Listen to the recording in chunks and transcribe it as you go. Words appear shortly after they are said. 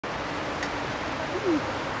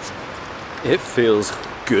It feels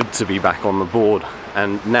good to be back on the board,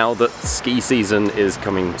 and now that ski season is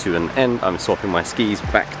coming to an end, I'm swapping my skis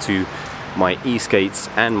back to my e-skates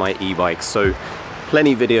and my e-bikes, so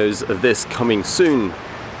plenty videos of this coming soon.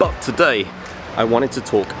 But today I wanted to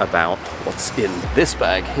talk about what's in this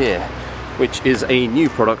bag here, which is a new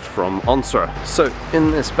product from Onsra. So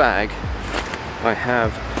in this bag I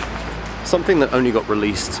have something that only got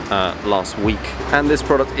released last week, and this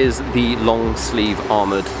product is the long sleeve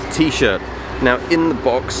Armoured t-shirt. Now in the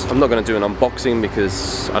box, I'm not going to do an unboxing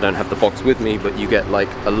because I don't have the box with me, but you get like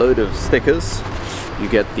a load of stickers, you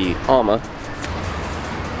get the Armour,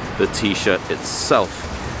 the t-shirt itself,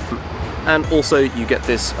 and also you get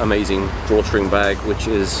this amazing drawstring bag which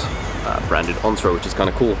is branded Onsra, which is kind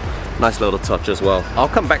of cool. Nice little touch as well. I'll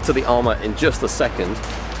come back to the Armour in just a second.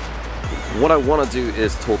 What I want to do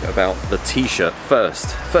is talk about the t-shirt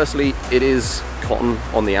first. Firstly, it is cotton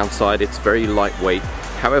on the outside, it's very lightweight.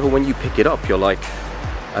 However, when you pick it up, you're like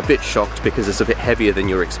a bit shocked because it's a bit heavier than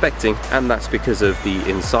you're expecting, and that's because of the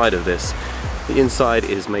inside of this. The inside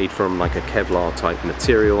is made from like a Kevlar type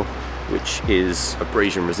material, which is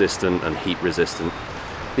abrasion resistant and heat resistant.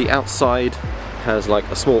 The outside has like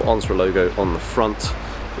a small Onsra logo on the front.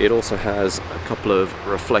 It also has a couple of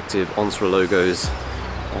reflective Onsra logos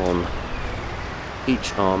on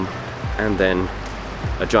each arm, and then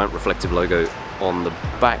a giant reflective logo on the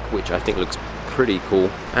back, which I think looks pretty cool.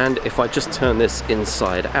 And if I just turn this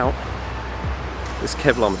inside out, this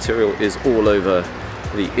Kevlar material is all over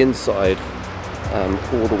the inside,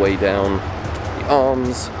 all the way down the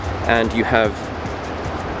arms, and you have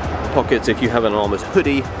pockets. If you have an Armoured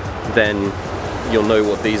hoodie, then you'll know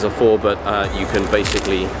what these are for, but you can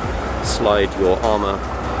basically slide your armour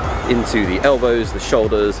into the elbows, the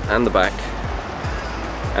shoulders and the back,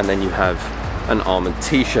 and then you have an Armoured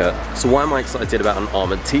t-shirt. So why am I excited about an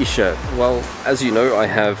Armoured t-shirt? Well, as you know, I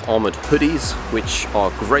have Armoured hoodies, which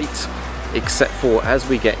are great, except for as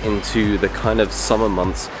we get into the kind of summer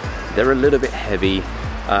months, they're a little bit heavy,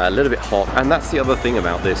 a little bit hot. And that's the other thing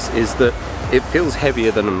about this, is that it feels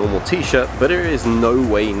heavier than a normal t-shirt, but it is no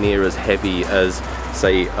way near as heavy as,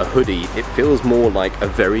 say, a hoodie. It feels more like a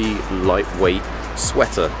very lightweight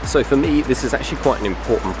sweater. So for me, this is actually quite an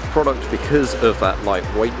important product because of that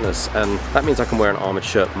lightweightness, and that means I can wear an Armoured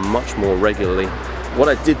shirt much more regularly. What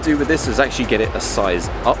I did do with this is actually get it a size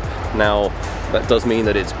up. Now that does mean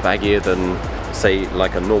that it's baggier than, say,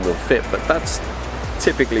 like a normal fit, but that's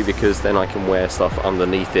typically because then I can wear stuff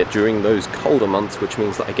underneath it during those colder months, which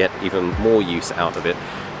means that I get even more use out of it.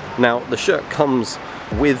 Now the shirt comes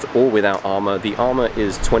with or without Armour. The Armour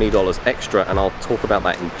is $20 extra, and I'll talk about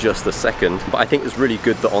that in just a second. But I think it's really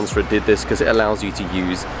good that Onsra did this because it allows you to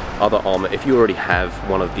use other Armour if you already have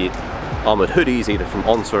one of the Armoured hoodies, either from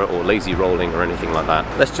Onsra or Lazy Rolling or anything like that.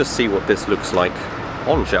 Let's just see what this looks like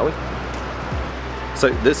on, shall we? So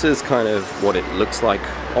this is kind of what it looks like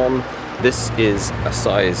on. This is a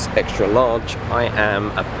size extra large. I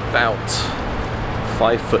am about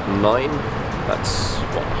 5'9". That's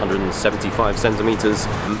what, 175 centimeters,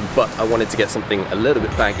 but I wanted to get something a little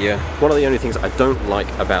bit baggier. One of the only things I don't like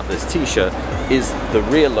about this t-shirt is the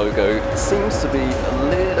rear logo seems to be a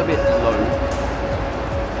little bit low,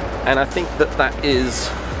 and I think that that is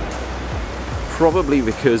probably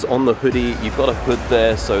because on the hoodie you've got a hood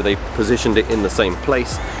there, so they positioned it in the same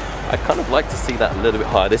place. I kind of like to see that a little bit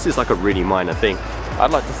higher. This is like a really minor thing.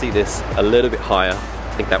 I'd like to see this a little bit higher.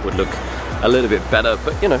 I think that would look a little bit better,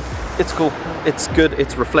 but you know, it's cool, it's good,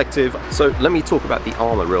 it's reflective. So let me talk about the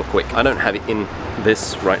Armour real quick. I don't have it in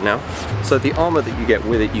this right now. So the Armour that you get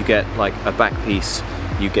with it, you get like a back piece,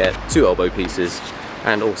 you get 2 elbow pieces,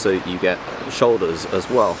 and also you get shoulders as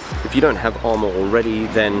well. If you don't have Armour already,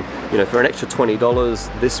 then you know, for an extra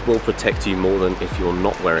 $20, this will protect you more than if you're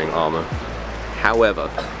not wearing Armour. However,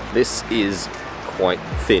 this is quite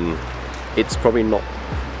thin. It's probably not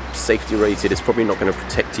safety rated, it's probably not going to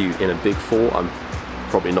protect you in a big fall. I'm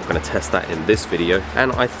probably not going to test that in this video,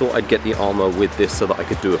 and I thought I'd get the Armour with this so that I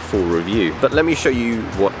could do a full review. But let me show you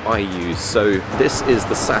what I use. So this is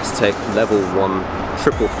the sas-tec level 1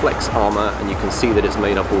 triple flex Armour, and you can see that it's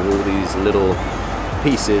made up of all these little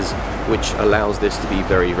pieces, which allows this to be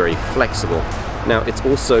very, very flexible. Now it's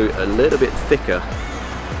also a little bit thicker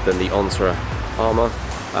than the Onsra Armour,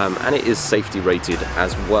 and it is safety rated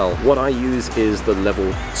as well. What I use is the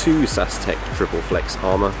level 2 sas-tec triple flex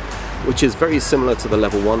Armour, which is very similar to the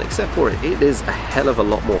level 1, except for it is a hell of a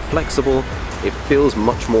lot more flexible. It feels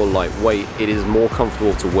much more lightweight, it is more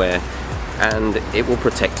comfortable to wear, and it will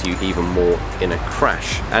protect you even more in a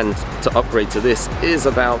crash. And to upgrade to this is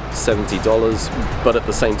about $70, but at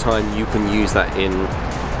the same time you can use that in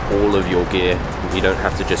all of your gear. You don't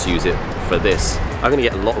have to just use it for this. I'm gonna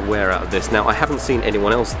get a lot of wear out of this. Now, I haven't seen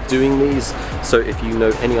anyone else doing these, so if you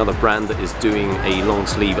know any other brand that is doing a long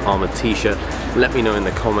sleeve Armoured t-shirt, let me know in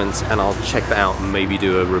the comments and I'll check that out and maybe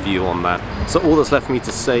do a review on that. So all that's left for me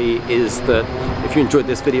to say is that if you enjoyed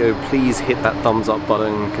this video, please hit that thumbs up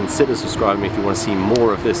button, consider subscribing if you want to see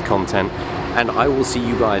more of this content, and I will see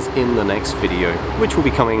you guys in the next video, which will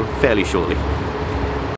be coming fairly shortly.